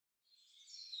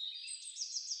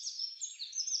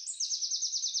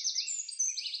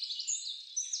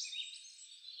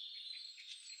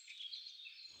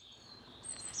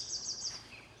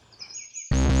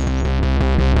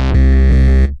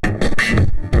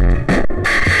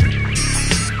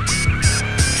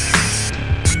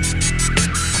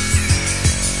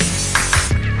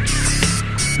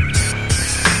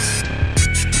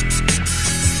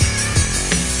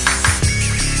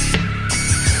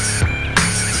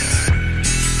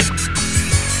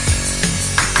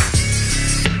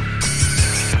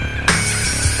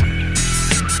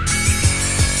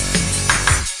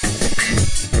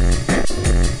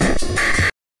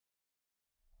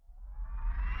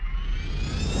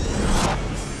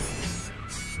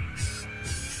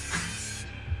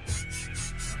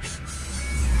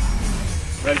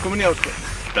Velkomin í Áskorun.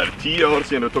 Það 10 ár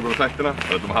síðan við tókum þættina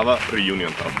og ætlum að hafa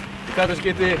reunion þá. Í þetta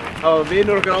skipti hafa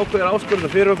vinur okkar ákveðir áskoruna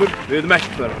fyrir okkur. Við veitum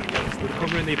ekkert hvað það er. Við erum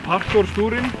komin inn í Parkour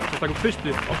Skúrinn og takum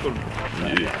fyrstu áskorun.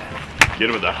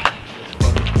 Gerum þetta.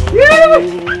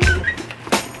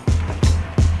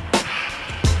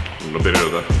 Nú byrjum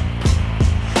við þetta.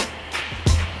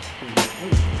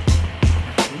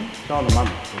 Sjáum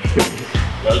mann.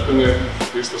 Velkomin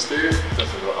fyrsta stigi,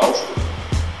 þetta er áskorun.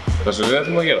 Það sem við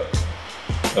ætlum að gera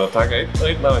er að taka einn og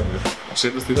einn af einhver og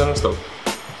setjast í þennan stól,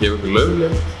 gefa ykkur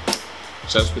lauflétt,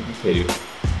 selspilni tegir og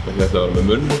þetta ætla að vera með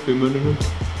munn upp í munnunum og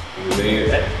við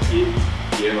megið ekki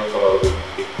gefa það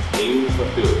einu frá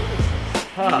fjögur.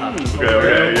 Ok,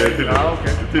 ég er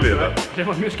til í þetta. Það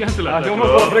var mjög skemmtilegt. Það hljómar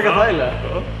bara frekar þægilega.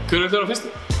 Hver er þér á fyrstu?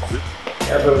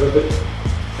 Ég ætla að vera fyrstu.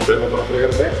 Það er bara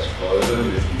frekar þess og það er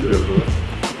þetta.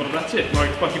 Bara that's it,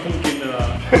 maður ekki bakki punginn eða...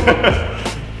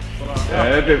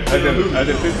 Þetta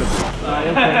er fyrsta stíg.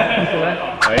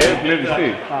 Það er fleiri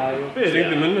stíg. Við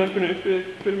reyndum munnhörpunni uppi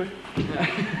fyrir mig.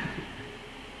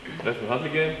 Þetta er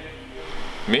handleggið.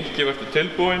 Mikki verður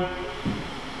tilbúinn.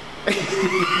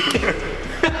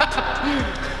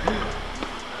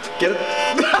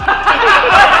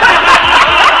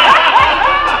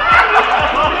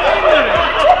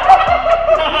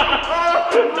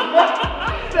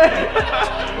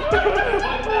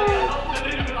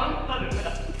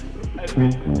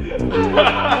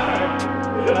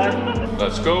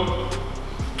 Let's go.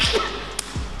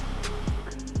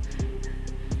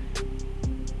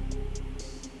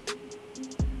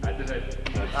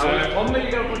 Tommi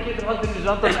líka bara getur haldið þessi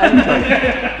andan enda.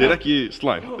 Þetta er ekki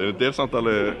slæmt, þetta er samt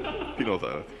alveg pínu á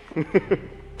það.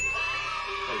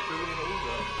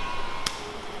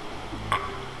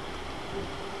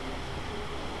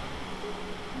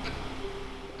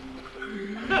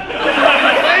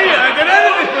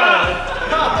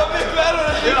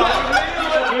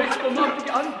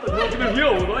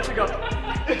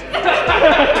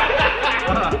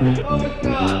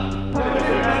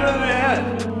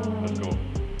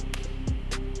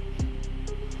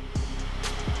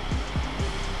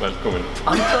 Velkomin.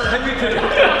 Andaðu helvítið.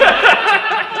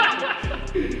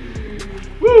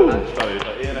 Það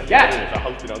er ekki að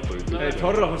halda í andrúið. Nei,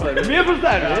 Torri fannst það. Mér fannst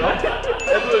það.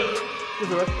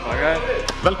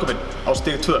 Velkomin á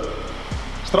stig 2.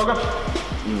 Strákar,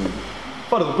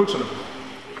 farið úr buxunum.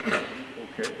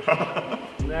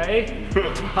 Nei.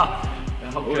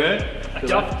 Ok,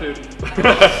 ekki aftur.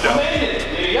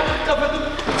 Ég er jakkafötum.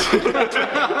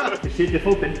 Þið sitjið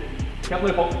fótinn, hérna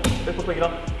upp á stöngina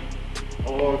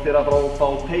og þið að fá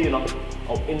tegina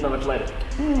á innanverðslæri.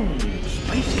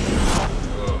 Spicy.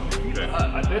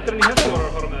 Það er betur en ég hefði voru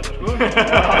að fara með þetta, sko.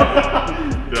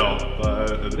 Já, það er...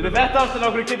 Þetta aftur á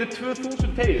hverju getur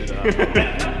 2000 tegir, eða?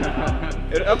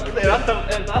 Er þetta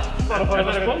allt bara að fara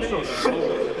með sponsor?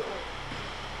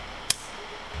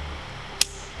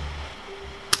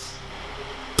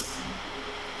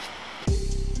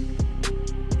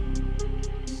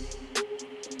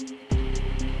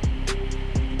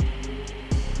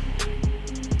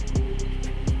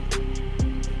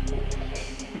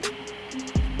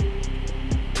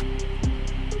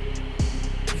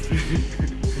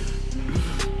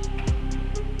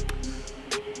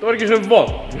 Það var ekki svo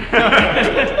vond.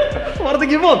 Var þetta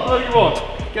ekki vond? Það var ekki vond.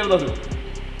 Gerðu það þú.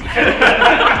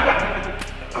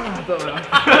 Þetta var það.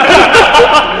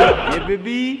 Yeah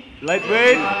baby,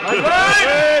 lightweight.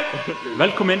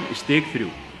 Velkomin í stig 3.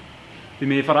 Þið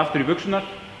miðið fara aftur í buxurnar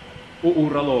og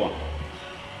úr að lofa.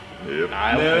 Það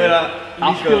hefur verið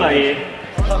allt í lagi.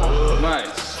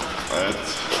 Nice.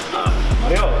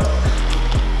 Marjó.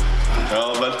 Já,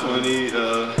 velkomin í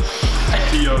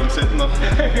 10 árum setna.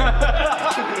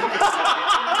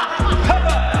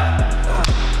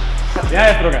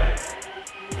 Jæja, strákar.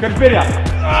 Hver byrja?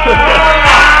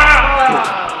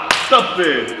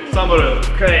 Stoppi, Samurður.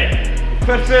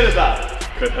 Hvert fyrir þetta?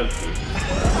 Hver heldur?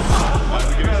 Það er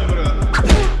ekki Samurður.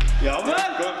 Já,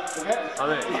 góð.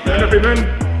 Munn upp í munn.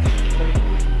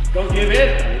 Gangið við.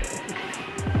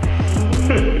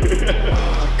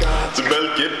 Þetta er Mel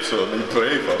Gibson í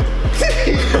Braveheart.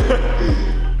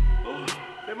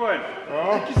 Tilbúinn. Það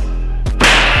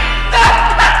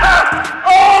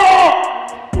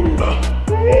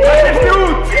er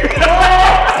stjút!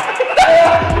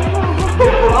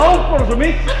 Ég fór áfóra svo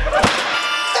mikið.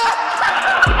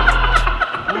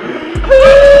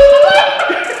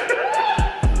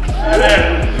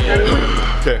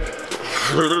 Ok.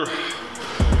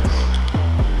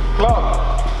 Klár.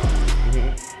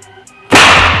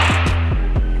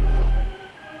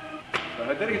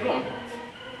 Þetta er ekki vond.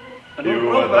 Jú,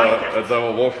 þetta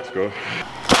var volt, sko.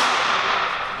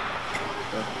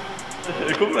 Er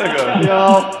þið komið eitthvað? Já.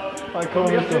 Það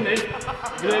komið svo.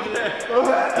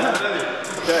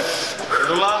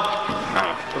 Rúla.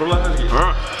 Rúla þessi.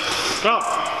 Klart.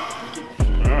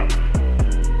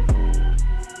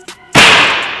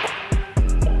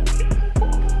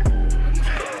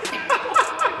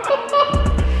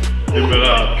 Ég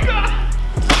meina...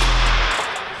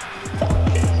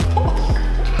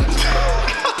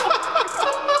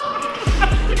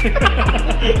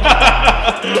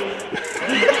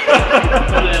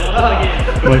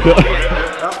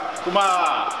 Koma!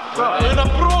 Una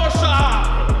brosa!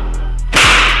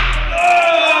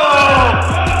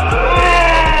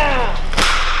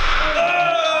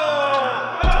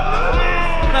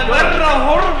 Það er verður að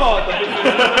horfa á þetta.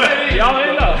 Já,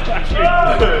 eiginlega.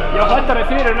 Ég hættar það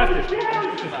fyrir en eftir.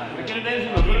 Við gerum það eins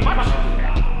og það.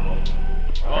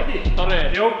 Torri.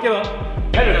 Jó, gef það.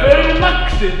 Herru, förum við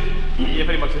maxið. Ég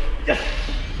fer í maxið.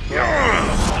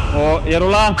 Og ég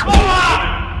rúla.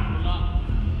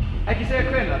 Ekki segja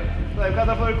hvenær. Það er hvað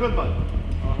það fóður kvöldmann.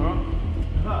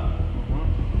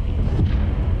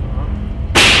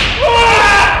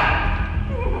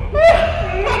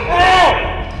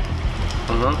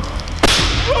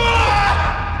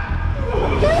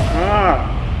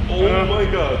 Oh my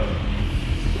god.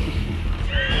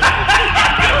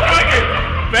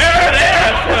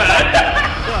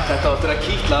 Þetta áttur að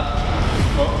kýtla.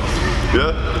 Ja.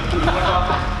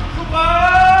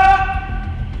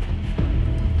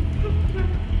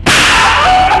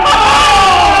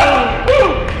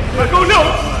 Það er góð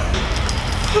ljós!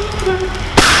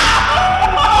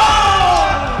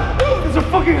 Þetta er svo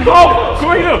fucking hot! Kom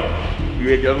ekki nú! Ég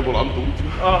er ekki alveg búin að anda út.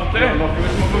 Damn, okkur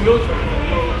við sem okkur ljós.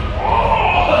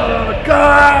 Oh my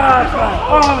god!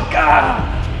 Oh my god!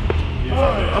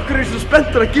 Okkur er ég svo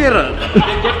spenntur að gera þetta.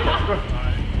 Ég get það, sko.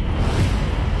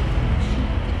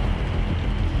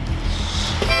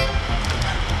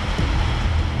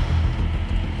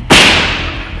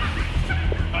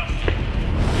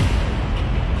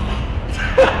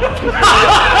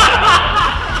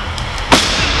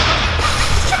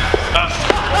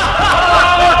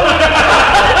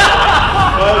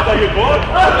 Það er ekki gott.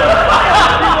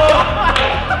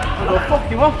 Það var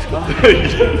fucking vant, sko.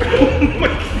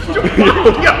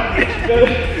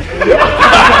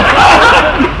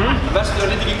 Vestu að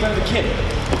reyndi ekki hvernig það kemur.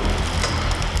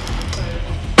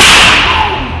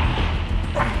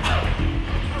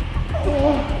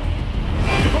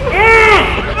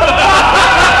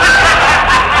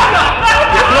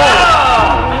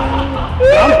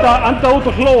 Anda út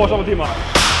og hló á sama tíma.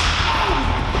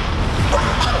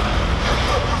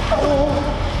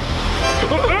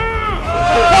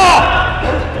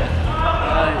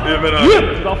 Ég meina...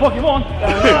 Það var fucking vond.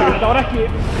 Það var ekki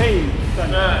pain.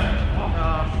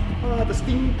 Þetta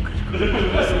stingur, sko.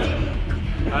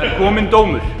 Það er kominn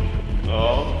dómur. Já.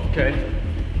 Ok.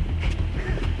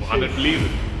 Og hann er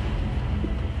blíður.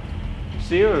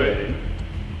 Sigurveginn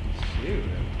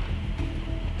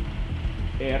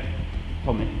er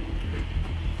Tommi.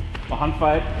 Og hann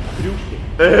fær 3 stig.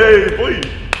 Hey, boy!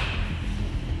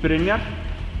 Brynjar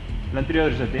lendir í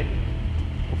öðru seti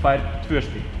og fær 2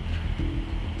 stig.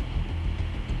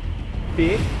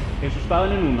 Þið, eins og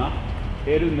staðan er núna,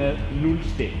 eruð með 0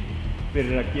 stig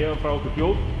fyrir að gefa frá okkur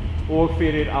hljóð og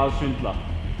fyrir að svindla.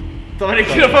 Það var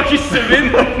ekki að fucking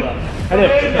svindla.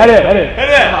 Herri,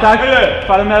 takk,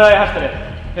 farið með það í hæstarétt.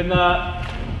 Hérna,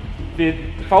 þið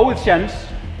fáið sjens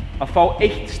að fá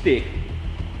 1 stig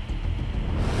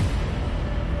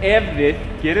ef þið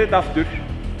gerir þetta aftur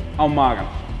á magan.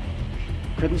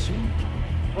 Hvernig svindla?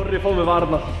 Torri fóð með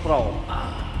varnar frá.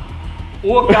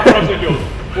 Og gaf frá sér hljóð.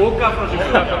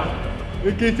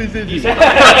 Ég geti þetta.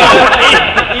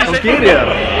 Þá gerir ég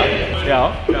það. Já.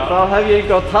 Þá hef ég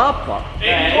eitthvað að tapa.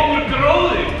 Einkomur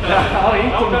gróði. Já,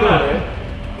 einkomur gróði.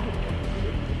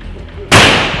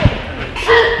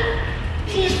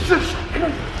 Jesus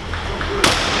Christ.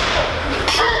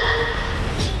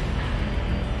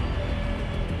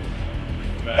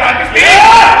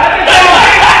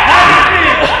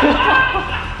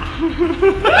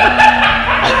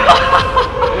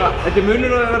 Þetta er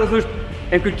munur að vera, þú veist,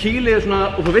 einhver kýli eða svona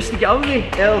og þú veist ekki af því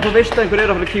eða þú veist að einhver er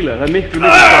að fara að kýla þig. Það er miklu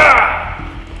stað.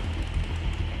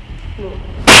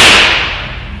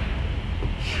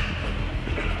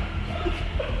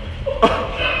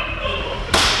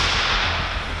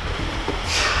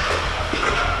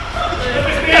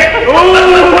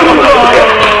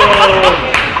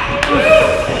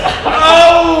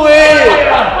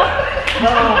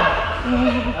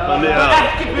 Þannig að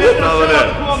staðan er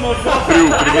 3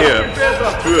 fyrir mér,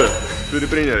 2 fyrir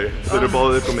Brynjari. Þeir eru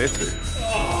báðið eitthvað með 1 stig.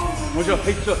 Má sjá,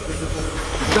 heitt svo.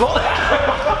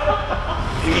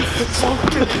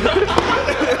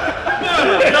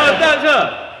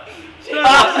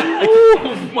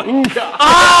 Oh my god!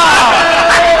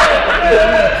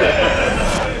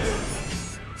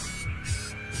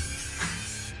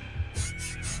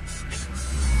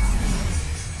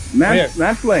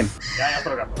 Mansplain. Jæja,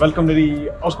 strákar. Velkomnir í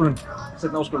áskorun,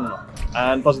 seinna áskorunina.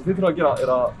 En það sem þið þurfa að gera er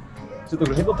að setja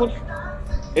okkur heyrnartól,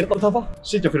 eyrnatappa,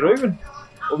 sitja fyrir augun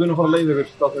og við erum að fara að leiða ykkur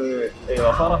það þegar þið eigið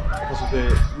að fara. Það sem þið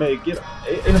megið gera,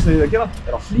 eina sem þið að gera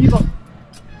er að hlýða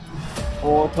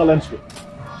og tala ensku.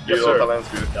 Yes sir. Tala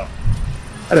ensku. Já.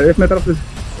 Herru, upp með þetta aftur.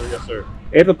 Yes sir.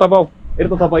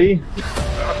 Eyrnatappa í.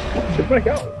 Þetta er bara ekki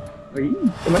á. Það er í.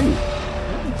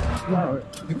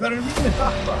 Hvað er mínið þetta?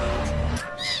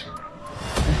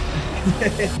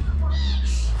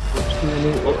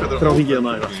 Þrá hringið það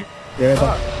næra. Ég veit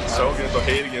það. Sá ekki þetta og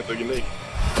heyri ekki þetta og ekki neitt.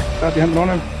 Þetta í hendur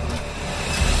honum.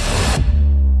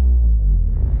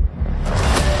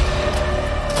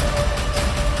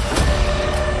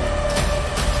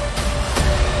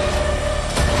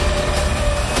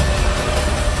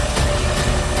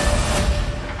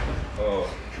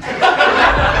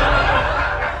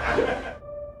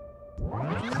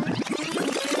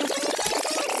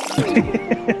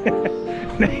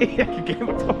 Nei, ekki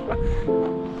geima Tóra.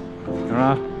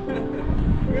 Svona.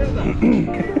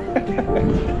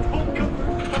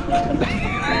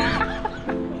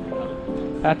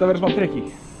 Þetta verður smá tricky.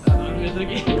 Það verður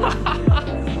tricky.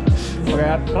 Ok,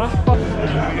 að trappa.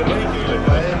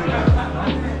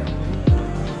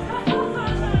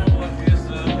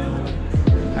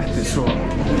 Þetta er svo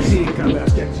ríkarlega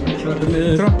skemmt.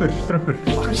 Tröppur.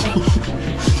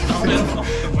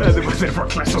 Þetta er bara þeir frá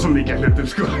að klessa svo mikið að hlutum,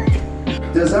 sko.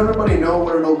 Does everybody know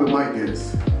what an open mic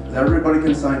is? Everybody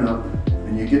can sign up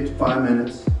and you get 5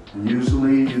 minutes. And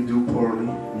usually you do poorly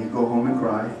and you go home and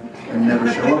cry and never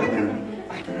show up again.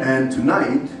 And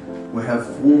tonight we have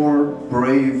 4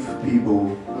 brave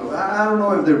people. I don't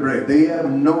know if they're brave. They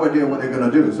have no idea what they're gonna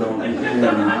do. So I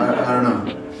don't know.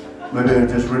 Maybe they're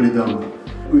just really dumb.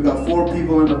 We got 4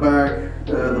 people in the back.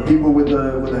 The people with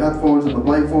the headphones and the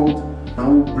blindfold. Now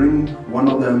we'll bring one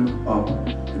of them up.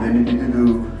 And they need to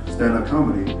do stand-up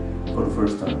comedy for the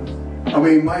first time. I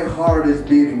mean, my heart is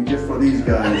beating just for these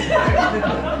guys.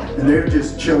 And they're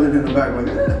just chilling in the back like,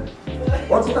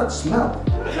 what's that smell?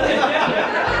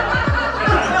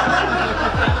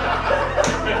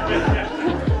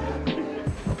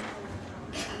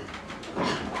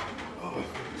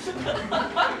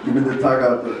 You mean to talk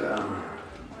out the...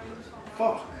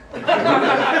 fuck.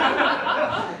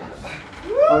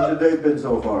 How's your day been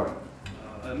so far?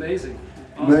 Amazing.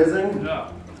 Amazing? Yeah.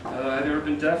 Have you ever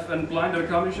been deaf and blind at a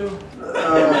comedy show?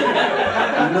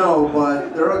 No,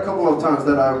 but there are a couple of times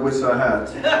that I wish I had.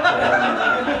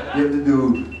 You have to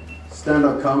do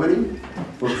stand-up comedy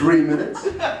for 3 minutes.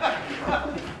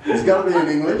 It's gotta be in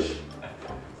English.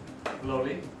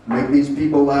 Lovely. Make these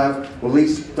people laugh, or at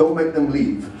least don't make them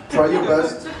leave. Try your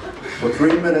best for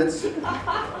 3 minutes, and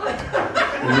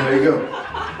there you go.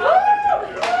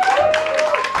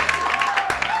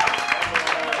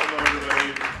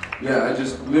 Yeah, I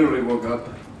just literally woke up.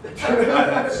 I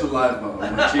have saliva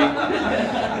on my cheek.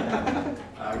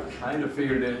 I kind of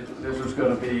figured this was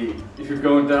gonna be, if you're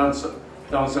going down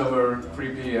somewhere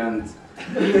creepy, and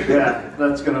yeah,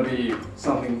 that's gonna be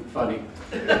something funny.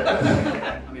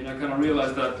 I mean, I kind of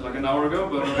realized that like an hour ago,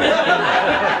 but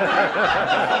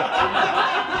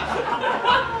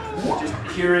just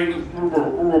hearing.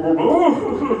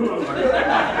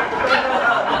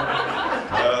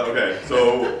 Okay,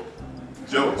 so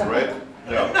jokes, right?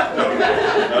 Yeah, jokes.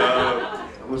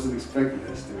 I wasn't expecting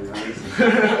this, to be honest.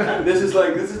 This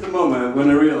is the moment when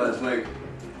I realized, like,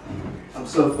 I'm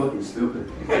so fucking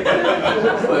stupid.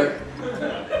 It's like,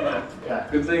 yeah,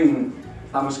 good thing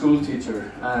I'm a school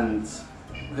teacher, and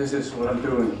this is what I'm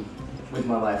doing with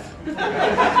my life.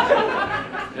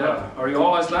 Yeah. Are you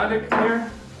all Icelandic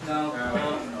here? No.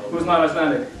 Who's not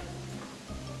Icelandic?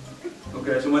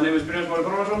 Okay, so my name is Brynjar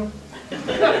Þorvarðarson. You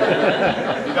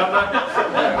got that?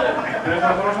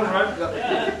 Brynjar Þorvarðarson, right?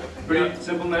 Yeah. Pretty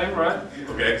simple name, right?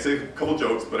 Okay, I can say a couple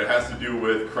jokes, but it has to do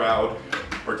with crowd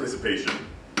participation.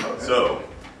 Okay. So,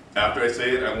 after I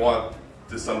say it, I want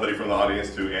somebody from the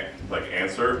audience to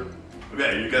answer.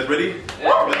 Okay, you guys ready?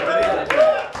 Yeah. You guys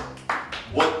ready?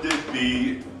 What did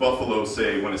the buffalo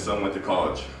say when his son went to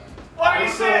college?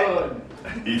 Bison!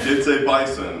 He did say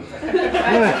bison.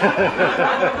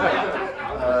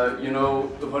 You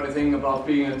know, the funny thing about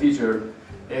being a teacher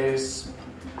is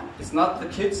it's not the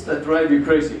kids that drive you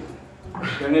crazy.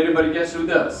 Can anybody guess who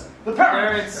does? The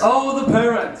parents! Oh, the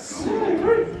parents!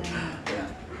 Yeah.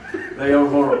 They are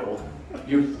horrible.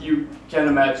 You can't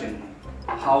imagine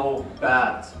how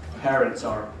bad parents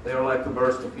are. They are like the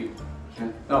worst of people.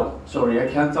 Oh, sorry, I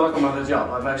can't talk about the job.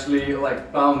 I'm actually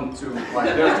like bound to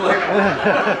like there's like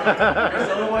because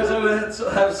otherwise I would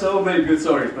have so many good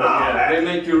stories. But yeah, they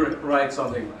make you write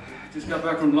something. Just got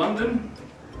back from London.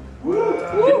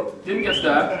 Didn't get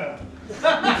stabbed.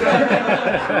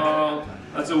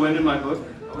 That's a win in my book.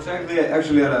 I was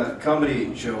actually at a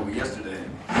comedy show yesterday.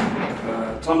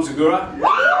 Tom Segura.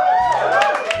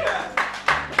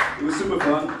 It was super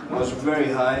fun. I was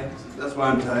very high. That's why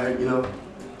I'm tired, you know.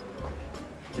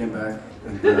 Came back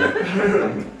and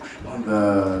on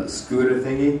the scooter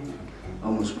thingy,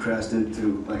 almost crashed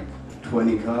into like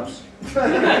 20 cops.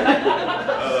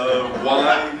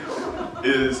 Why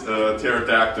is a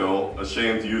pterodactyl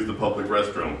ashamed to use the public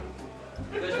restroom?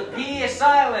 Because the P is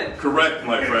silent. Correct,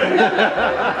 my friend.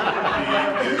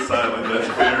 P is silent. That's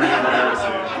very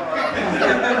embarrassing.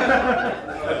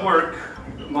 At work,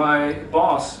 my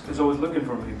boss is always looking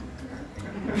for me.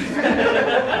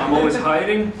 I'm always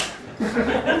hiding. I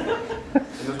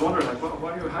just wonder, like,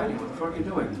 why are you hiding? What the fuck are you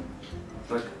doing?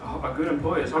 It's like, a good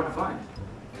employee is hard to find.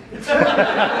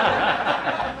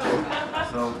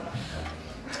 So,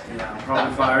 yeah, I'm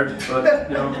probably fired, but,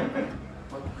 you know,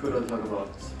 what could I talk about?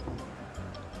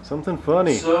 Something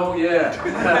funny. So, yeah,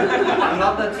 I'm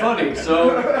not that funny,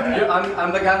 so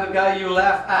I'm the kind of guy you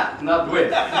laugh at, not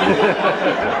with. I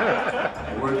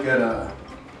work at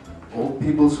old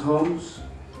people's homes,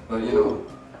 but you know,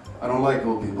 I don't like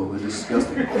old people, they're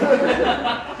disgusting.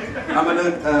 I'm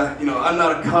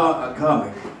not a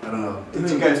comic. I don't know. Did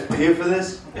you guys pay for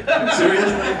this?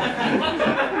 Seriously?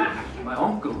 My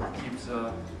uncle keeps,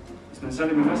 he's been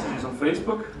sending me messages on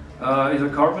Facebook. He's a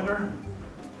carpenter,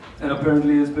 and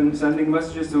apparently he's been sending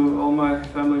messages to all my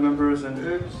family members and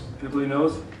people he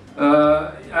knows.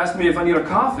 Asked me if I need a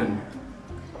coffin.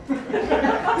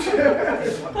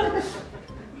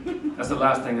 That's the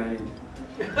last thing I need.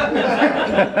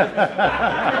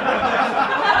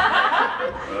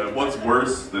 What's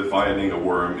worse than finding a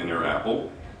worm in your apple?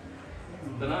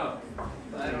 I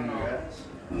don't know.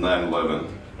 9/11.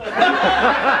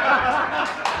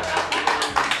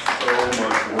 So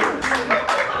much worse.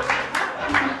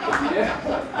 Yeah.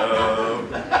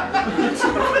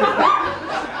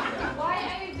 Why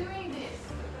are you doing this?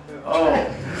 Oh.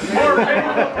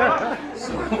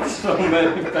 so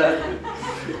many bad.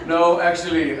 No,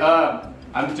 actually,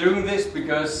 I'm doing this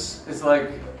because it's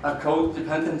like a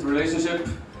codependent relationship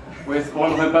with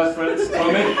one of my best friends,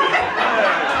 Tommi.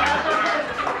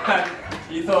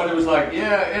 He thought it was like,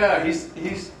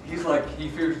 he's like, he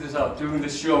figured this out doing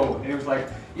this show, and he was like,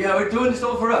 yeah, we're doing this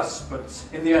all for us, but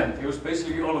in the end, it was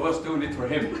basically all of us doing it for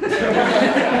him.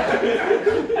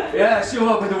 Yeah, show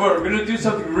up at the work, we're gonna do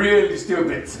something really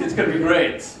stupid, it's gonna be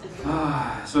great.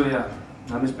 So yeah,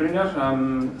 I'm Brynjar,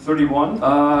 I'm 31,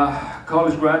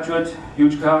 college graduate,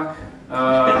 huge cock. No,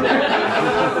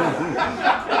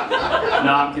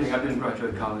 I'm kidding, I didn't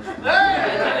graduate college.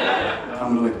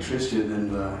 I'm an electrician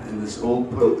in this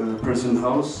old person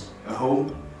house, a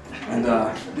home. And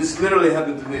this literally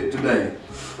happened to me today.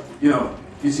 You know,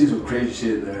 you see some crazy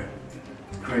shit there.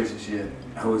 Crazy shit.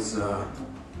 I was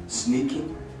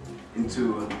sneaking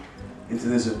into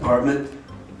this apartment.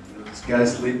 This guy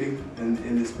sleeping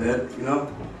in this bed, you know?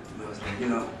 And I was like, you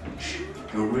know,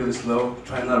 go really slow,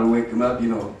 try not to wake him up, you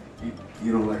know.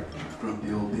 You don't like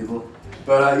grumpy old people.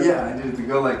 But yeah, I needed to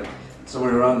go like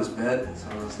somewhere around this bed. So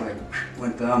I was like,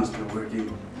 went down, started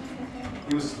working.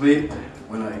 He was asleep.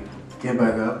 When I came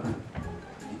back up,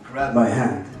 he grabbed my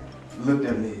hand, looked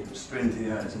at me straight into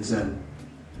the eyes and said,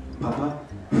 Papa?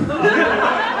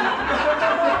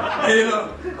 And you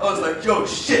know, I was like, yo,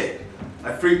 shit!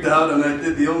 I freaked out and I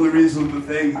did the only reasonable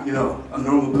thing, you know, a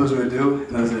normal person would do.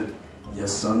 And I said,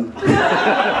 yes, son.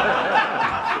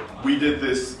 We did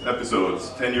this episode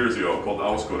 10 years ago called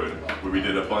ÁSKORUN, where we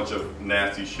did a bunch of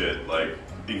nasty shit, like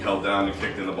being held down and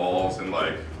kicked in the balls and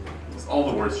like, it's all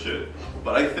the worst shit.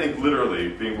 But I think literally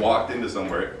being walked into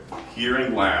somewhere,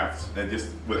 hearing laughs, and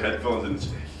just with headphones and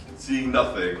seeing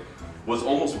nothing was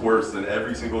almost worse than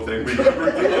every single thing we ever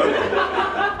did.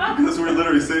 Because we're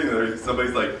literally sitting there,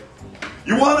 somebody's like,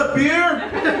 you want a beer?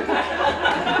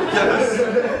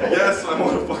 Yes, I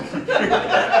want a fucking beer.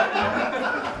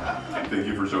 Thank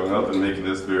you for showing up and making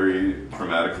this very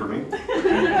traumatic for me.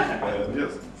 And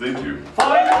yes, thank you.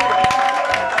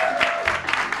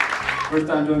 First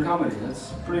time doing comedy,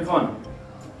 that's pretty fun.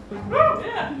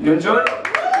 Yeah. You enjoy it?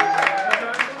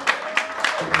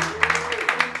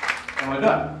 Oh my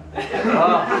god.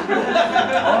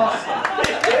 Awesome.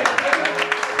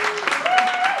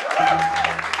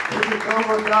 Thank you so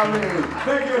much, Davíð.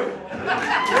 Thank you.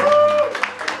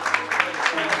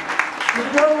 Keep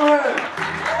going.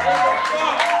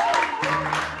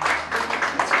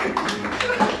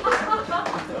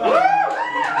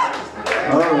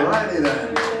 Alrighty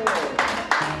then.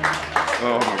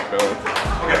 Oh my god.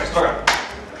 Ok, strákar.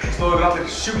 Þið stóðu allir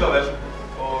sjúklega vel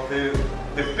og þið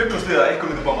byggust við að einhver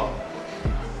myndi bomba.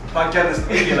 Það gerðist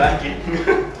eiginlega ekki.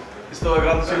 Þið stóðu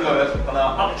allir sjúklega vel, þannig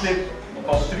að allir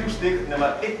fá 3 stig nema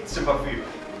 1 sem fær 4.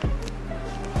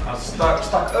 Það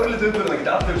stakk örlítið upp en það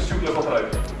geti allir sjúklega fótt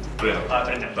ræður. Brynjar. Það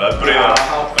er Brynjar.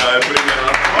 Það er Brynjar.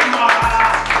 Það er Brynjar.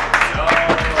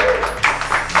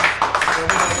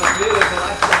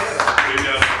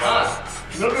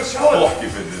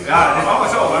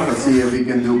 Let's see if he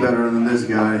can do better than this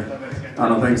guy. I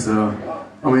don't think so.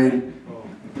 I mean,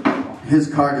 his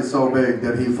cock is so big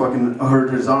that he fucking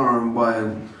hurt his arm by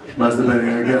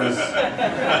masturbating, I guess.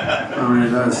 I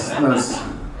mean,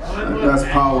 that's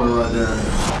power right there.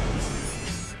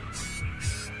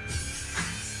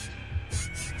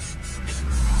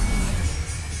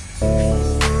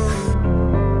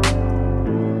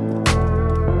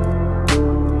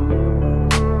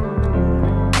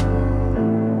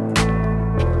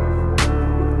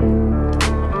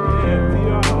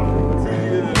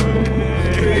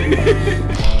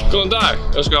 Góðan dag,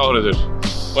 ösku áhorfendur.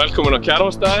 Velkomin á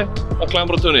Kjarvalsstaði á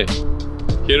Klæmbrótunni.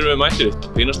 Hér erum við mættir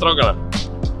fína strákana.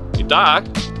 Í dag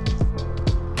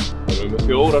erum við með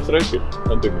 4 þrautir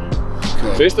handa ykkur.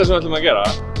 Fyrsta sem við ætlum að gera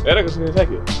er eitthvað sem þið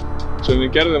þekkið, sem við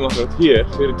gerðum akkurat hér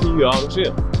fyrir 10 árum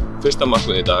síðan. Fyrsta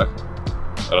markmiðið í dag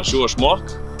er að sjúga smokk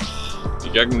í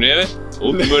gegnum nefið og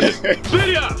út í munninn.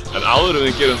 Byrja! En áður en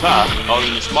við gerum það,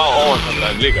 áður við smá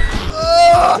óvæntanlega líka.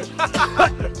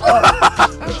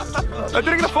 Þetta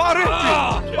er ekki að fara upp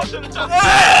í!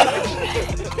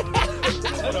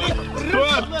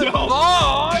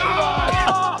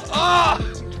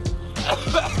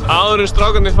 Áður en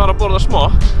strákarnir fara að borða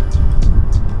smokk,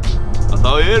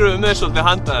 þá erum við með svolítið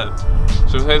handæðin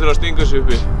sem þeir þurfa að stinga sig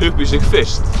upp í sig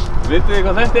fyrst. Vitið þið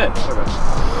hvað þetta er?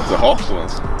 Þetta er hot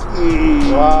ones.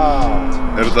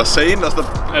 Er þetta seinasta?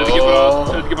 Er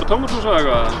þetta ekki bara tómatsósa eða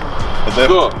eitthvað? Þetta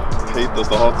er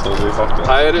heitasta hot sauce í faktum.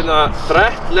 Það er hérna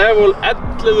threat level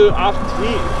 11 af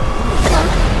 10.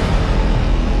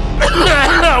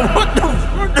 What the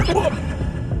fuck?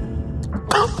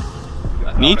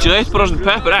 91%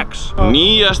 Pepper X.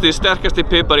 Nýjasti, sterkasti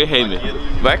pipar í heimi.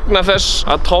 Vegna þess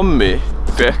að Tommi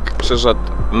fekk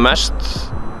mest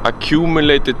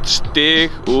accumulated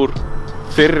stig úr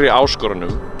fyrri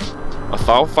áskorunum, að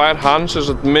þá fær hann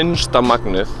minnsta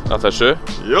magnið af þessu.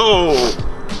 Jó!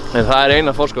 En það er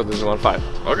eina forskotið sem hann fær.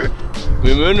 Ok.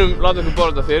 Við munum láta ykkur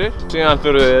borða þetta fyrir, síðan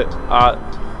fyrir við að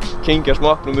kingja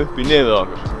smokknum upp í nefið á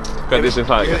okkur. Hvernig sem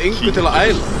það er. Ég hef engu til að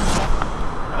æla.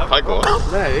 Það er góð.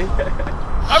 Nei.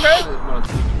 Ok!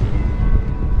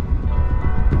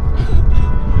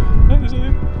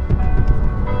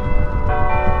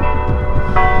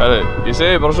 Herri, ég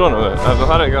segi bara svona, það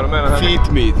þarf ekki að vera meira henni. Feed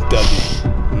me, daddy.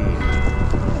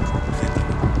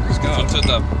 Skál,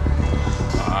 setja.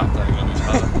 Það er ekki alveg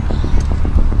skala.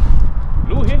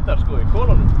 Nú hittar sko í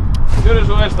kólunum. Gjörðu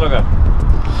svo vel, strákar.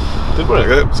 Tilbúinir?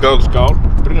 Ok, skál. Skál.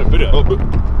 Brynjar, byrja. Hvernig?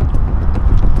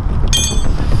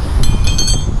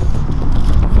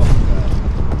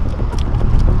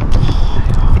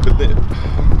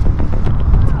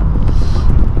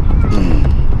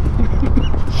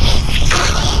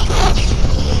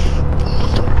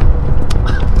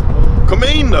 Hvað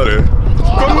meinaru?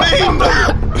 Hvað meinaru?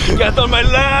 Get on my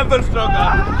level,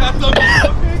 strákar. Get on my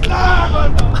fucking level.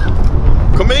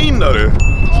 Hvað meinaru?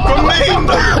 Hvað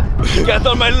meinaru? Get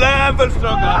on my level,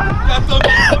 strákar. Get on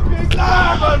my fucking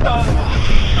level, man.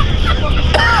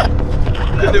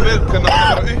 Hvernig það að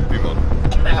vera upp í mann?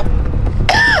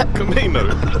 Hvað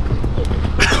meinaru?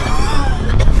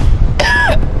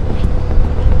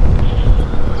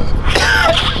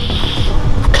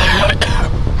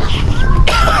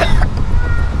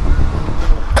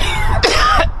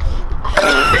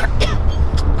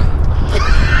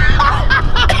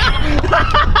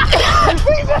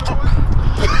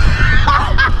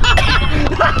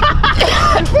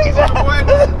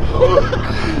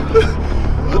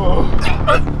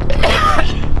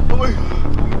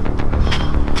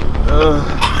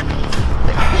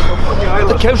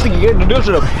 Það kemst ekki inn í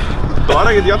nösunum. Það var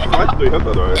ekkert jafn vænt og ég held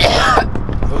að það var.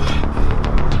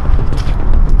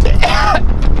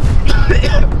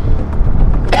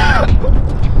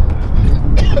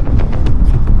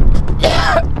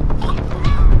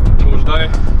 Komum svo dagi.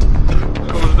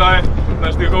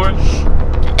 Næstu í góðin.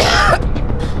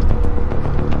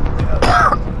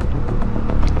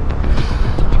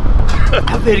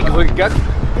 Það er ekki fokkin gegn.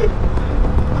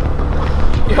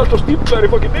 Ég held að stíflaður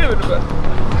í fokkin nefinu það.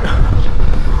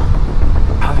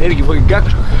 Það er ekki fokkin gegn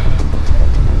sko.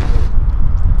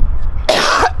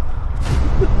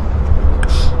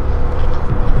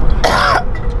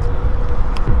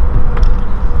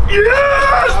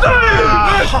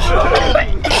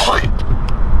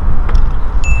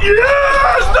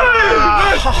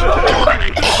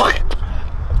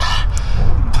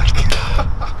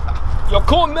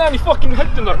 með hann í fucking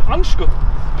höndunnar, anskot.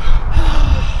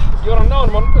 Ég var að ná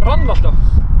hann rann alltaf.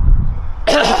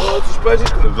 Það var svo spicy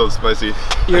sko. Það var spicy.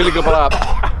 Ég hef líka bara...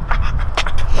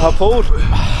 Það fór...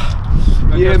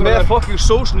 Ég hef með fucking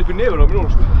sósun upp í nefur á mér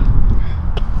núna sko.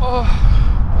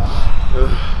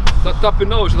 Það Dabbi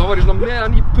náðu þessu, þá var ég svona með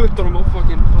hann í puttunum og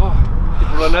fucking... Ég er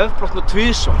búin að nefnbrotna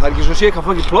tvisvar, það er ekki svo að sé hvað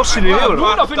fucking plossin í nefur.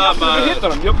 Núna finn ég aftur fyrir hittar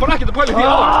hann, ég var bara ekkert að pæla því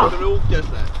aðan sko. Það er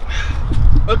ógeðslegt.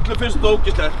 Öllum finnst þetta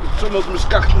ógeðslegt, svo notum við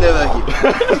skakt nefið ekki.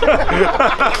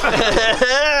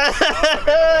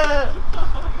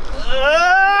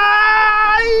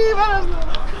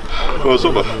 Það var svo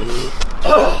bara.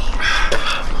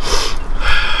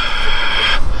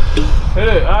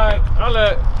 Heyrðu,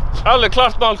 alveg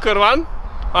klart mál hver vann.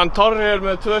 Hann Torri er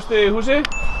með 2 stig í húsi,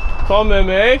 Tommi er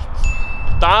með 1,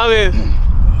 Davíð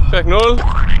fekk 0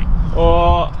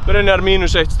 og Brynjar -1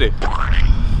 stig.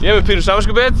 Ég er með pínu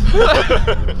samviskubit.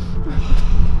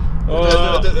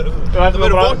 Þetta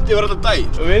verður vont yfir alltaf dag.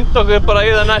 Og vind okkur bara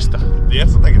í það næsta. Ég er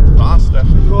samt ekkert það sterk.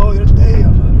 Ég er að deyja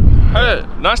maður. Heyrðu,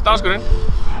 næsta áskorun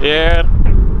er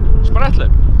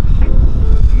spretthlaup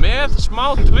með smá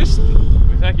twisti.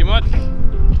 Við þekkjum öll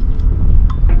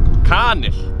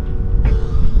kanil.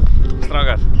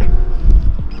 Strákar.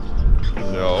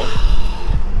 Já.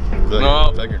 Það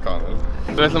er ekki kanil.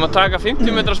 Við ætlum að taka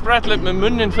 50 metra spretthlaup með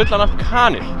munnin fullan af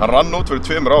kanil. Hann rann út fyrir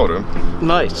 2 árum.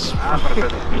 Nice.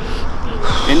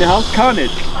 Innihald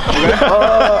kanil.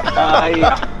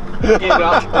 Æja. Ég er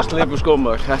alltaf sleipur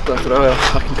skómaður. Þetta eftir að vera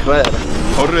fucking kræðara.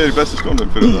 Torri er í bestu skónum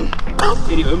fyrir það.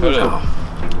 Ég er í umhverfum.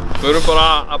 Við erum bara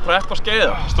að preppa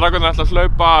skeiða. Strákarnir ætla að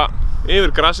hlaupa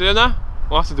yfir grasið hérna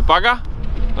og aftur tilbaka.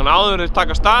 Þannig áður þeir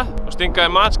taka stað og stinga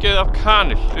þeim matskeið af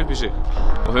kanil upp í sig.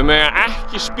 Og þau mega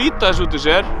ekki spýta þess út í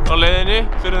sér á leiðinni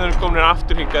fyrir þeir eru komin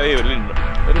aftur hingað yfir línuna.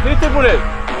 Eru þið tilbúinir?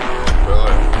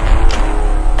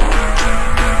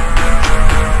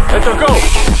 Let's go!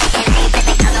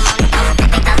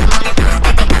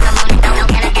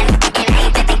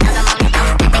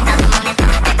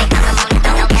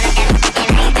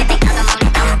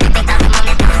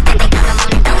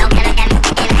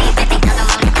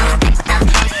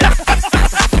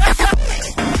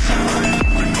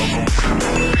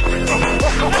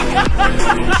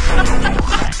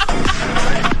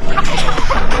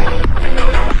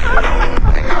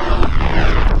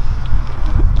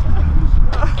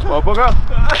 Boka.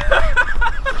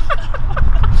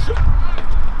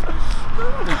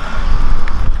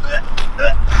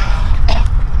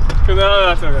 Hvernig er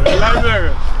það strákar? Læmið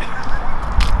ykkur.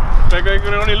 Fekka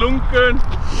ykkur í lungun.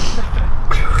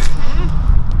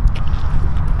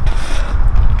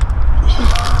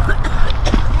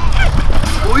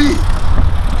 Új!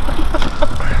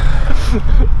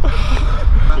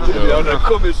 Já, það er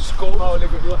komið þessu skóna á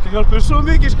líka. Það hjálpuði svo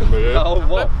mikið sko. Já,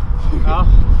 vá. Já.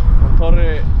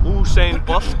 Torri Usain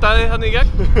boltaði hann í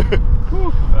gegn.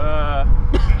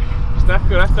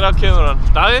 Sterkur eftir að kemur hann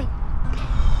Davíð.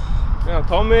 Síðan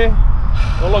Tommi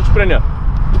og loks Brynjar.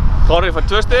 Torri fær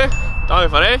 2 stig,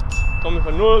 Davíð fær 1, Tommi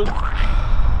fær 0,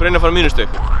 Brynjar fær -stig.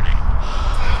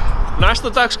 Næsta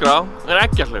dagskrá er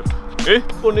eggjarhlaup.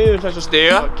 Upp og niður þessa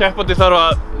stiga. Keppandi þarf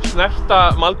að snerta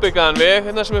malbikaðan veg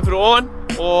hérna sem er fyrir ofan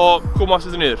og koma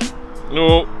aftur niður.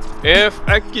 Nú, ef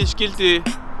eggið skildi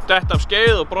detta af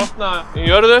skeið og brotna í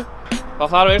jörðu, þá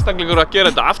þarf einstaklingur að gera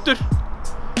þetta aftur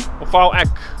og fá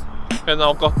egg hérna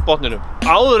á botninum.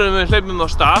 Áður en við hlaupum á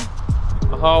stað,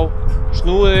 þá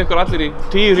snúið ykkur allir í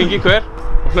 10 hringi hver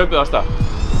og hlaupið á stað.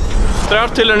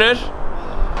 3 tilraunir.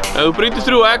 Ef þú brýtir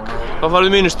 3 egg, þá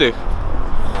farið -stig.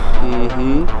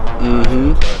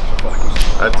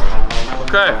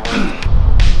 Ok.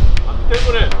 Allir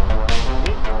tilbúinir.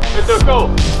 Let's go.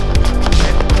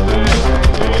 1,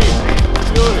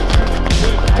 2, 3,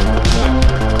 4,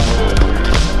 5.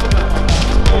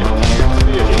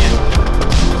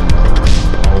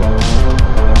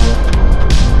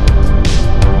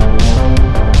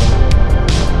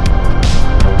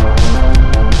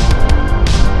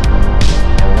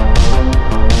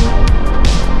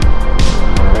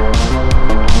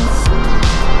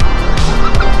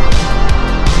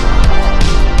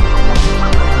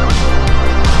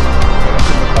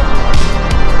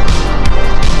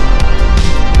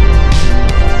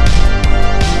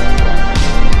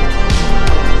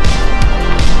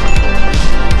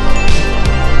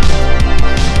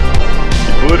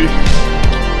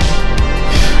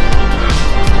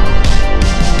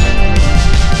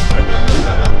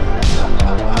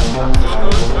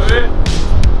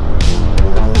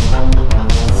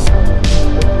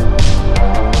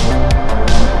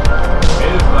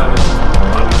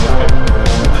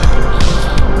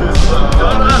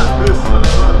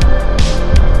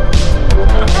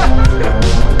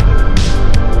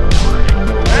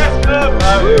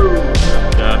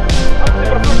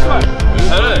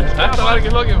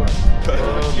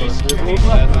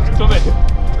 Tommi.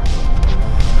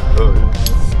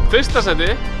 Fyrsta seti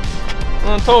er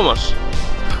hann Tómas.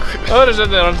 Öðru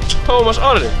seti er hann Tómas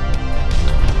Árni.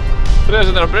 Þriðja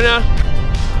seti er hann Brynjar.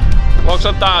 Og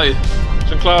svo Davíð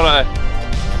sem kláraði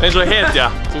eins og hetja.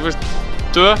 Þú fyrst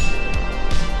 2.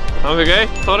 Hann fikk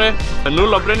 1, Torri.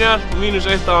 0 á Brynjar,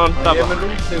 -1 á hann Dabba. Ég er með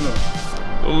 0 stig núna.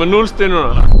 Þú er með 0 stig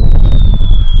núna.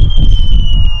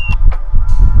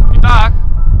 Í dag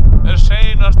er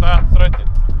seinasta þrautin.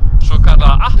 Svo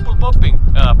kallaða apple bobbing,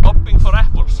 eða bobbing for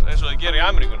apples, eins og þið gerir í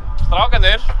Ameríkunum.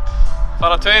 Strákarnir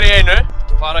fara 2 í einu,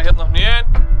 fara hérna á hnén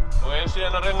og eins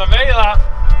síðan að reyna að veiða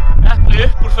epli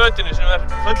upp úr fötunni sem er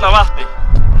full af vatni.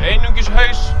 Einungis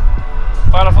haus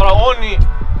fara að fara onni.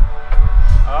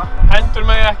 Hendur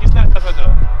megi ekki snerta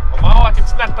fötuna og má ekkert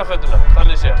snerta fötuna,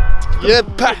 þannig séð. Ég er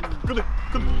pepp!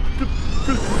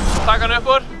 Takk hann upp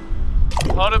úr og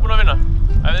þá erum við búin að vinna.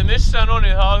 Ef þið missið hann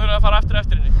onni þá þurfum við að fara eftir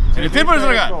henni. Er þið tilbúinir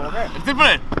strákar? Er þið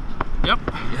tilbúinir? Já.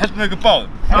 Ég held með ykkur báðum.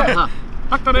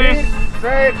 Takk Torri! 3, 2,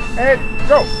 1,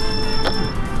 go!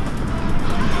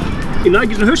 Ég næði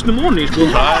ekki svona hausnum onni, sko.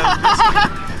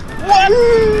 What?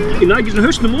 Ég næði ekki svona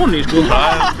hausnum onni, sko.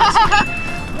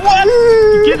 What? Ég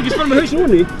get ekki spara með hausnum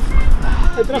onni.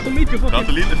 Þetta er alltaf mikið fokkin. Það er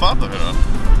alltaf lítið fata fyrir það.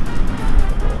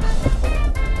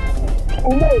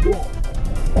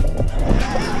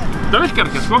 Það virkar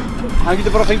ekki, sko. Hann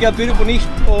getur bara fengið að byrja upp á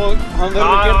nýtt og hann verður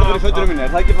að gera það bara í fötunum minni.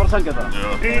 Er það ekki bara sanngjarnt það?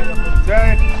 3, 2,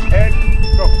 1,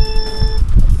 go!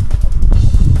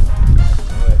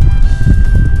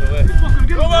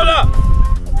 Kom á það!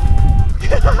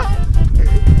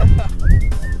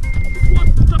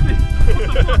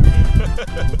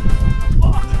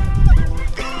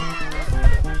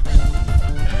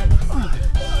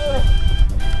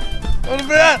 Hvað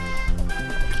Brynjar?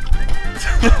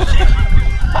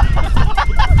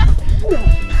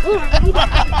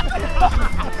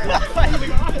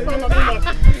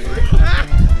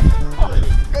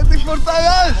 Hvernig fór það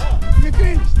aðeins? Mér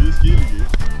grínst. Ég skil ekki.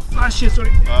 Ah, shit,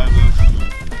 sorry. Hey!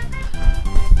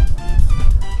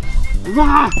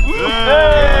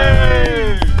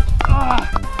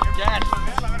 Gert!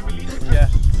 Vel að vera með lítið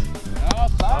gert. Já,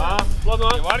 það. Flott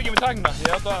maður. Ég var ekki með takna.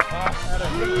 Ég átt að...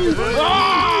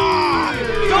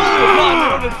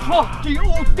 Það er fucking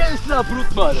ógeðslega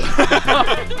brútt maður.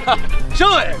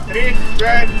 Sjáðu þig! 3, 2,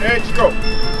 1, go!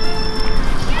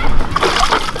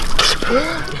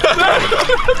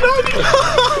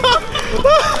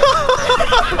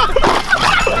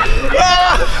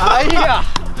 Æja!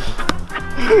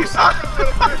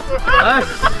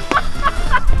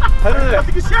 Herru, þetta er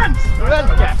ekki séns! Vel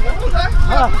gert!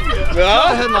 Já,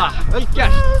 hérna, vel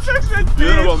gert! Við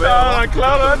erum á með að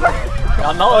klára þetta. Já,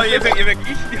 náðu Ég fekk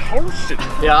illt í hálsinn.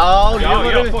 Já, ég var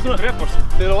fokkin drepast.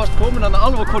 Þegar þú varst komin hann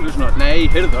alveg á kollu svona. Nei,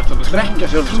 heyrðu, ætlaðu að strekkja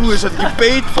sjálf. Þú veist að ekki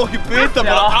beit fokkin bita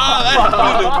bara af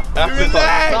eplunum. Eftir það.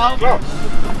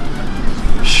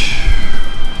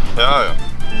 Já.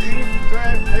 3, 2,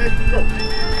 1, go!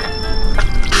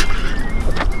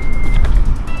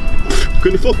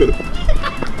 Hvernig fokkar þú?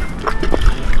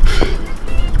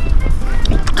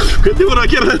 Hvernig voru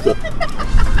að gera þetta?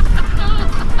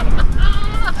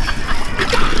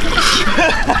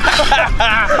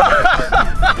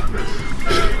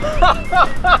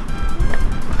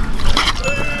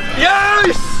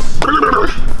 Yes!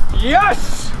 Yes!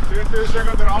 20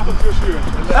 sekundur 87.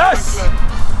 Yes!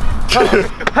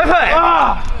 Hefði!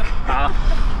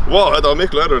 Wow, þetta var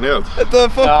miklu erfið en ég held. Þetta var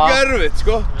fokkin erfitt,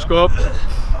 sko. Sko.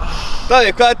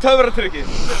 Davíð, hvað er töfratrykkið?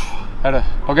 Herðu,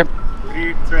 ok.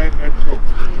 3, 2, 1, go!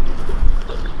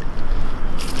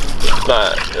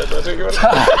 Nei, þetta er ekki verið.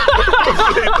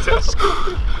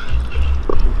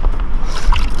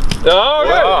 Já,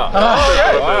 ok.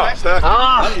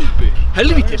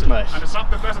 Helvítist maður. Hann er samt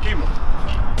með besta tíma.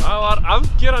 Það var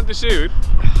afgerandi sigur.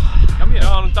 Já,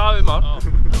 hann Davíð Már.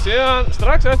 Síðan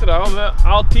strax eftir það,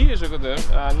 á 10 sekundum,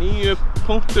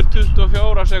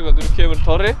 9.24 sekundur kemur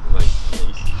Torri.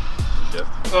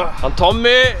 Hann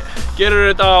Tommi gerur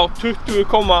þetta á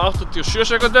 20.87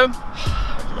 sekundum.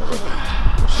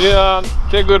 Síðan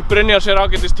tekur Brynjar sér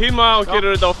ágætist tíma og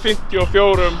gerur þetta á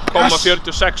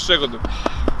 54.46 sekundum.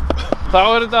 Þá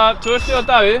er þetta 2 stig á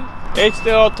Davíð, 1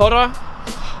 stig á Torra,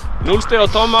 0 stig á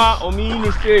Tomma og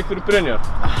 -stig fyrir Brynjar.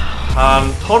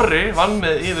 Hann Torri vann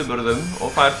með yfirbörðum og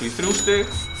fær því 3 stig,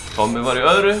 Tommi var í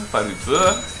öðru, fær því 2,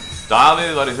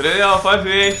 Davíð var í þriðja og fær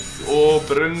því 1 og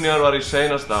Brynjar var í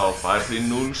seinasta og fær því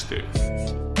 0 stig.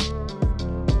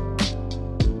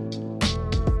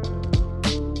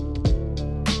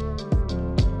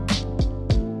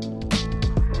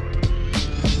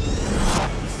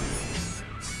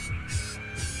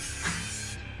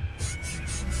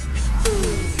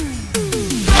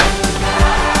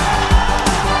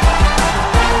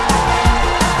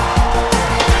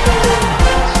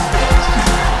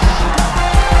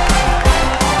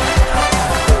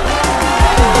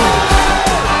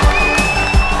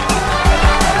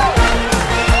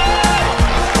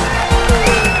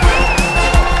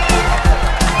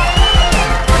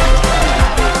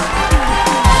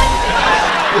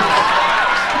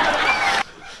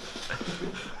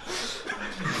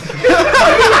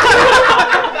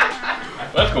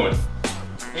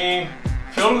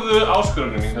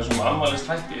 í þessum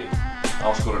afmælisþætti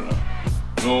áskorunar.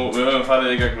 Nú, við höfum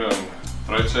farið í gegnum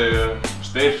þrautseigju,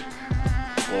 styrk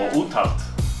og úthald,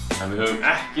 en við höfum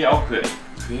ekki ákveðið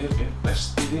hver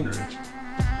besti vinurinn.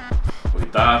 Og í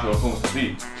dag ætlum við að komast að því.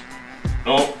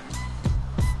 Nú,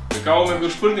 við gáum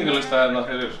einhver spurningalista hérna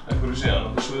fyrir einhverju síðan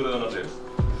og við svöruðum hana til.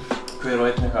 Hver og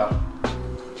einn eitthvað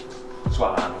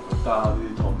svaraði hann,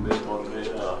 Davíð, Tommi, Torri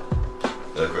eða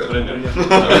Brynjar.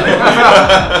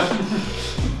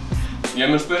 Ég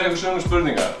mun spyrja einhver sömu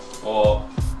spurningar og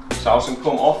sá sem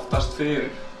kom oftast fyrir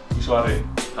í svari,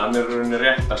 hann rauninni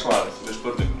rétta svarið við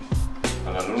spurningunni.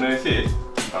 Þannig að núna þið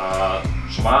að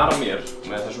svara mér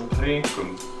með þessum hringum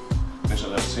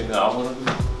vinsanlega sýnið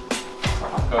áhorfendum.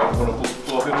 Hvað er búin að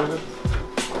búa fyrir ykkur?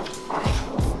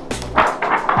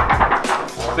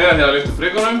 Þegar þið hafa lyft upp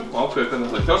hringunum og ákveðið hvernig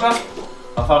það ætla að kjósa,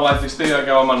 að þá læti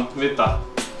stigagjafamann vita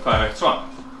hvað er rétt svar.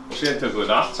 Og síðan tökum við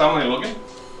þetta allt saman í lokin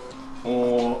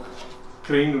og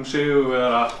krýnum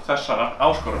sigurvegara þessara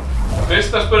áskorun.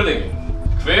 Fyrsta spurningin.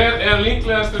 Hver er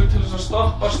líklegastur til þess að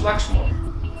stoppa slagsmál?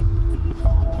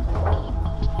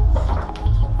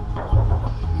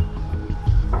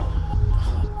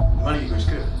 Ég man ekki hvað ég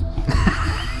skrifaði.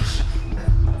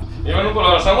 Ég var nú búin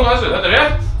að vera sammála þessu. Þetta er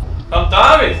rétt. Það er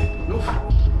Davíð. Nú.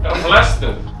 Já,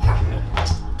 flestum.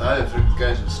 Davíð fyrir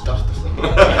gæði sem startast það.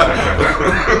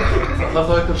 Það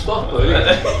þá eitthvað að stoppa þau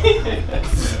líka.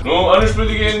 Nú, önnur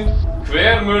spurningin.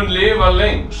 Hver mun lifa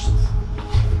lengst?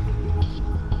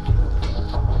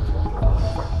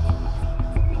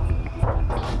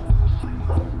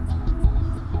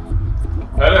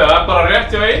 Herri, það er bara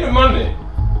rétt hjá einu manni.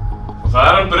 Og það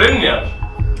er hann Brynjar.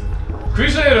 Hví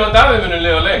segirðu að Davíð muni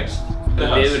lifa lengst? Það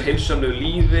lifir heilsamlegu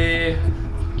lífi,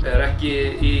 er ekki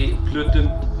í hlutum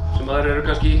sem aðrir eru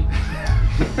kannski í.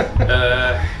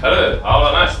 Herri, ála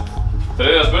næst.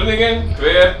 Þriðja spurningin,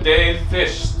 hver deyr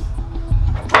fyrst?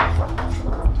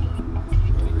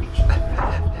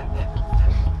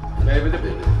 Nei,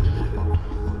 byrju.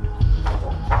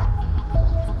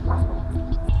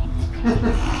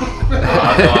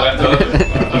 Það var rétt hjá öllum.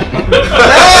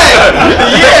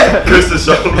 Kristi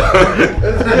sjálf.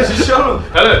 Kristi sjálf.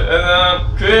 Herri,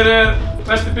 hver er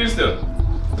besti bílstjórn?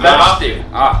 Besti?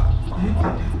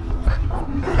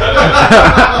 Herri,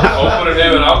 hópurinn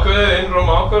hefur ákveðið,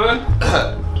 innróma ákvörðun.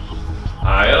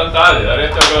 Það er hann Davíð, það er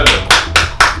rétt hjá öllum.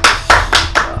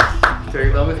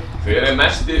 Tekið á mig. Hver er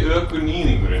mesti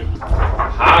ökunýðingurinn?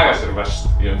 Haga sér verst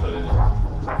í umferðinni.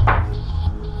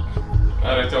 Það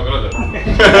er rétt hjá okkur öllum.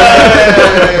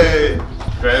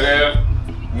 Hver er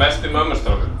mesti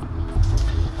mömmustrákur?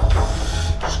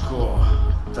 Sko,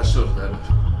 þessu er þetta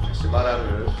erfur. Þessi var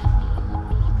erfur.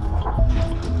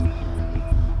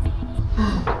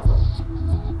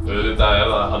 Auðvitað er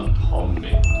það hann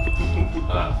Tommi.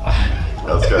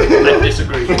 That's good. I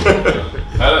disagree.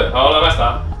 Herðu, þá er það næsta.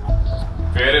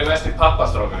 Hver er mesti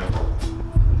pappastrákurinn?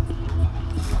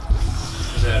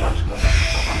 Þessi er hann, sko.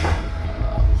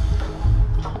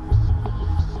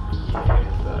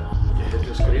 Ég held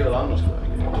að skrifa það annars, sko.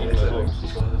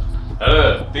 Herðu,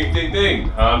 ding ding ding.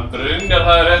 Hann Brynjar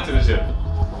hafði rétt fyrir sér.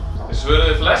 Þið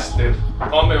svöruðu flestir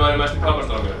Tommi væri mesti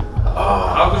pappastrákurinn.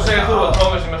 Af hverju segir þú að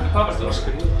Tommi sé mesti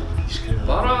pappastrákurinn? Ég skrifa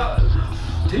bara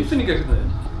tilfinning einhvern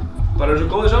veginn. Bara eins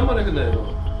og góðið saman einhvern veginn.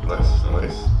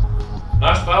 Nice.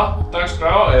 Næsta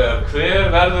dagskrá er hver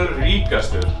verður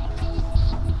ríkastur?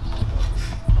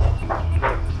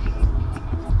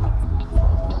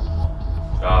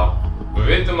 Já, við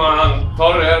vitum að hann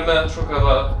Torri er með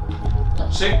svokallað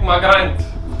Sigma grind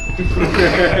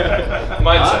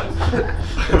mindset.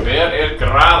 Hver er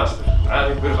graðastur? Það er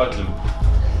einhver öllum.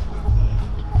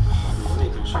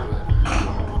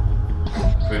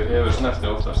 Hver hefur snerti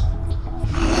oftast?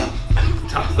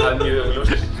 Það er mjög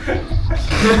augljóst.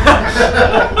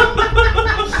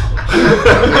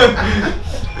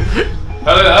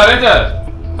 Hörðu, það er rétt hjá þér.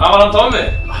 Það var hann Tommi.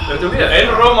 Þetta er mér?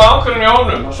 Einu róma ákvörðun í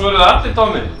hónum og svo eru það allir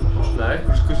Tommi. Nei,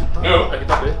 hversu Tommi? Jú. Ekki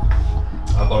Tommi.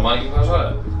 Það er bara mann ekki hvað að svara.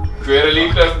 Hver er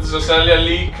líklegast til að selja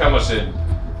líkama sinn?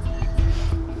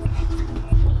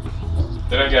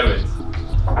 Þetta er ekki erfitt.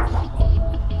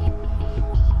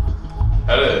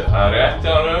 Herðu, það er rétt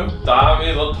hjá honum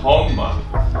Davíð og Tomma.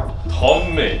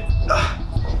 Tommi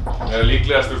er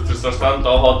líklegastur til að standa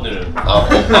á horninu. Af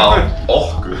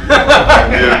okkur?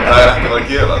 Það er ekki að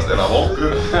gerast, en af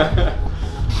okkur?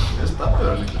 Ég stafði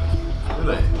það líklega.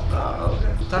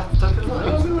 Takk fyrir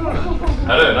það.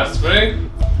 Herðu, næsta spurning.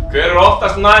 Hver er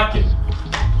oftast nakinn?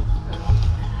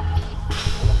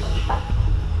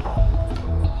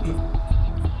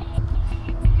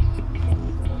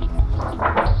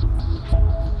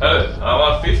 Herðu, það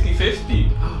var 50-50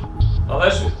 á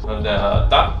þessu. Þannig að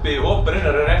Dabbi og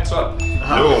Brynjar er rétt svar.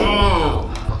 Jú.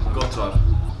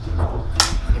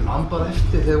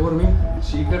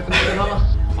 sígarettum með hana.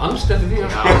 Manstu eftir því? Já.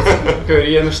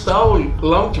 Ég með stál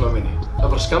langtíma minni. Það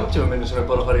bara skammtíma minni sem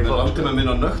bara að fara í fólk. Langtíma minni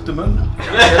á nöktu mönnum.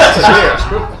 Ég er að segja,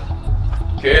 sko.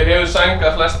 Hver hefur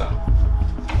sængað flesta?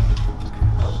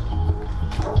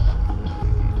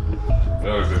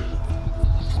 Ykkur.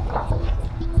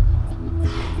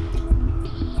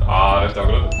 Rétt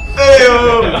ákveð.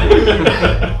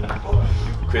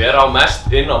 Hver á mest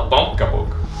inn á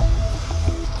bankabók?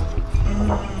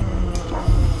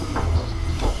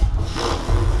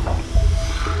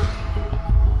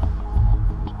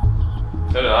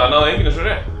 Það náði enginn þessu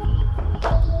rétt.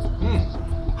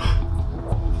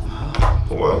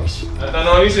 Þetta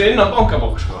náði vísi inn á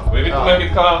bankabók, sko. Við vitum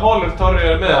ekkert hvaða hólur Torri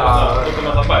er með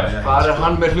þetta bæ. Hvað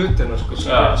hann með hlutina, sko?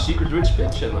 Secret rich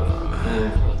bitch hérna.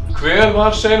 Hver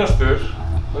var seinastur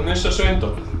að missa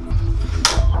sveindótt?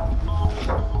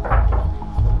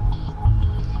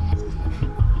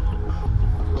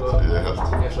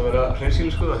 Ég ætla að vera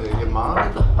hreinskilinn, sko, því ég man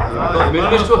þetta. Ég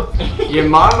minni, sko. Ég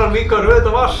man hann líka rauð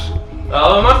þetta var. Já,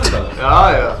 það var margt þetta? Já.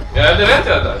 Já, þetta er rétt í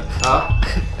þetta? Já.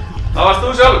 Það varst þú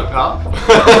sjálfur? Já.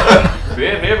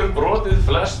 Hver hefur brotið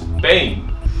flest bein?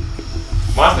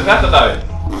 Manstu þetta, Davíð?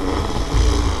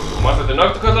 Manstu eftir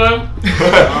nögtuköllunum?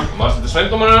 Manstu eftir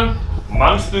sveindómanum?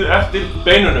 Manstu eftir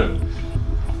beinunum?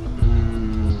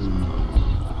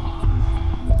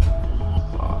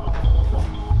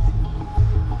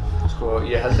 Sko,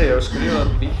 ég held að ég hef skrifað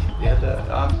líkt. Ég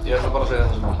ætla bara að segja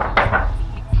það sem hann.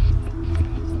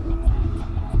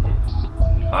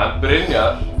 Hann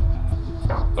Brynjar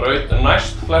braut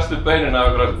næst flestu beinin af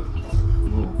ykkur öllum.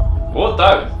 Og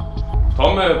Davíð.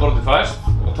 Tommi hefur brotið fæst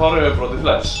og Torri hefur brotið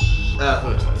flest. Þú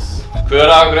veist. Hver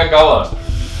af ykkur gáðast?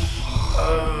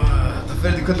 Það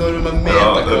fer til hvernig við erum að meta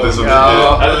þetta er svo mikið.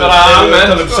 Þetta er bara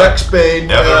almennt. Við 6 bein.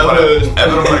 Ef við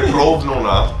erum að fara í próf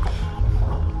núna.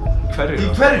 Hverju? Í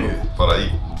hverju? Bara í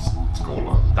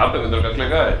skóla. Dabbi myndur okkar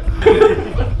klikka þig.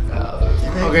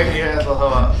 Ok, ég ætla að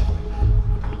það var...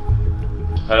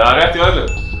 Það er rétt í öllu.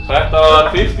 Þetta var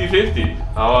 50-50.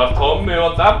 Það var Tommi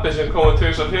og Dabbi sem komu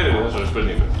tvisvar fyrir í þessari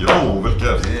spurningu. Jó, vel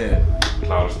gert.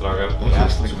 Klára strákar.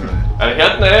 En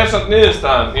hérna er samt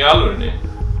niðurstaðan í alvörunni.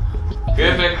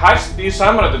 Hver fekk hæst í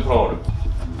samræddum prófunum?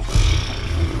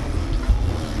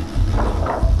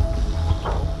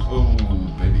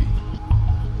 Baby.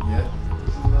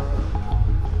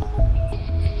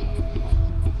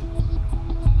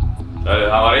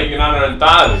 Það var engin annar en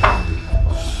Davíð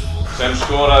sem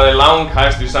skoraði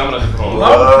langhæst í samræddum prófunum.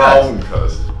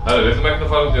 Langhæst? Herru, við ætlum ekkert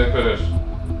að fara út í það hver er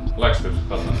lægstur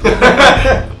þarna.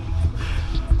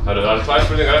 Herru, það eru 2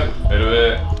 spurningar enn. Erum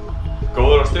við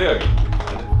góður á stigagjöf?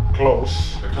 Close.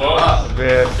 Close?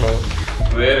 Very close.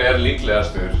 Hver er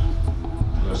líklegastur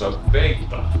til þess að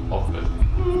beita ofbeldi?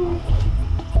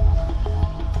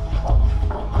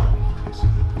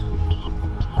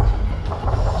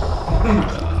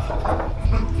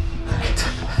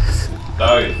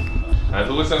 Davíð,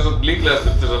 þú ert sem sagt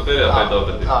líklegastur til þess að byrja að beita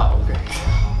ofbeldi. Ok.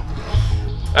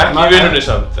 Ekki í vinnunni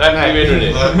samt, ekki í vinnunni.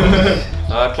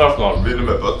 Það er klárt mál. Vinnum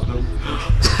með börnum.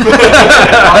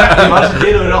 Ég var sem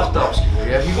dyrir verið 8 ár, skilur.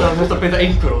 Ég hýtti að hann þurfti að beita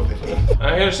einhver ofbeldi.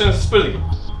 En hér er senast spurningin.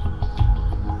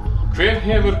 Hver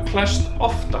hefur klesst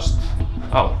oftast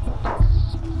á?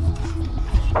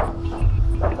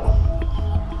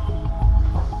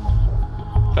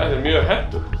 Þetta er mjög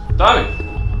hentugt. Davíð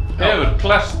hefur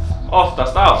klesst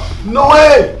oftast á. No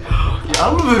way! Í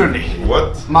alvörunni?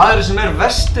 What? Maðurinn sem er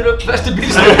vestur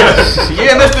bílstjóri. Ég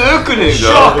er mestu ökunni.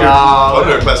 Sjokk!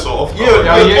 Það er klesst svo ofta. Já,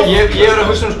 ég er að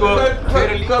hugsa sko...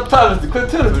 Hvað talar þú? Hvað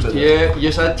talar þú?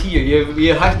 Ég sagði 10. Ég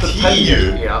er hægt að telja.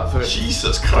 10? Já, þú veist.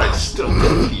 Jesus Christ.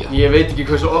 Ég veit ekki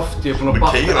hversu oft ég er búinn að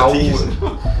bakka á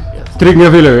hún.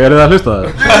 Tryggingafélög, eru það að hlusta það?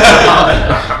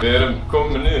 Við erum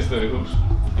komið með niðurstöður í hús.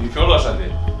 Í 4. sæti.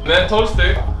 Með 12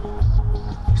 stig.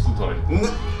 Þú Torri.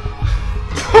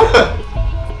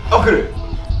 Á hverju?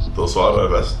 Þú svaraði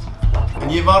best. En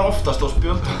ég var oftast á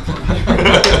spjöldum.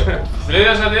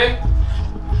 3. sæti.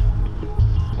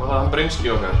 Og það er hann Brynski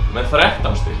okkar. Með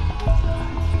 13 stig.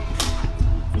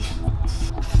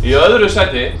 Í öðru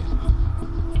sæti.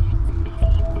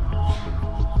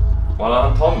 Var það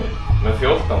hann Tommi. Með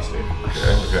 14 stig.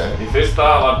 Okay. Í fyrsta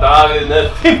var Davíð með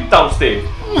 15 stig.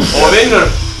 Og vinnur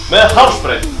með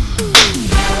hálsbreytt.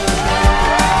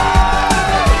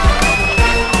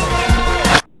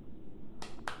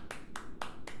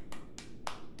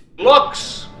 Loks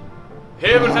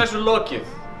hefur þessu lokið.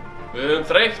 Við höfum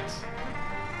þreytt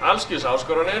allskyns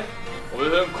áskoranir og við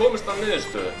höfum komist að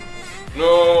niðurstöðu. Nú,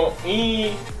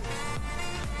 í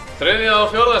 3.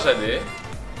 og 4. sæti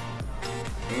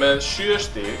með 7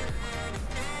 stig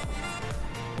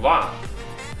var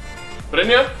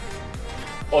Brynjar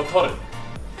og Torri.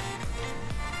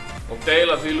 og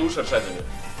deila því lúsarsætinu.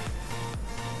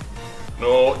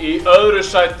 Nú, í öðru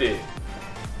sæti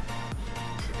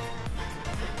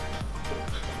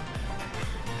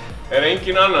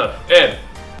engin annar en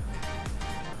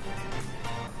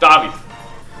Davíð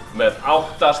með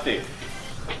 8 stig.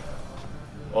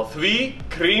 Og því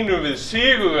krýnum við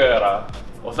sigurvegara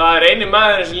og það eini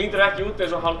maðurinn sem lítur ekki út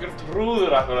eins og hálfgjörn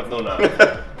trúður akkurat núna.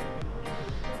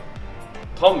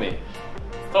 Tommi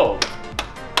Þór.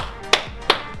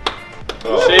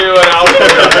 Sigurvegari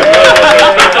ÁSKORUN.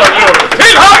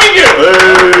 Til hamingju!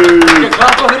 Ég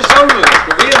klappa fyrir sjálfur,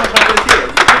 sko, við erum að klappa fyrir þér.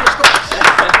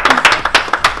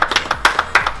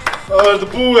 Það er þetta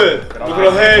búið. Þú fyrir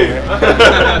að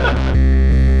heim.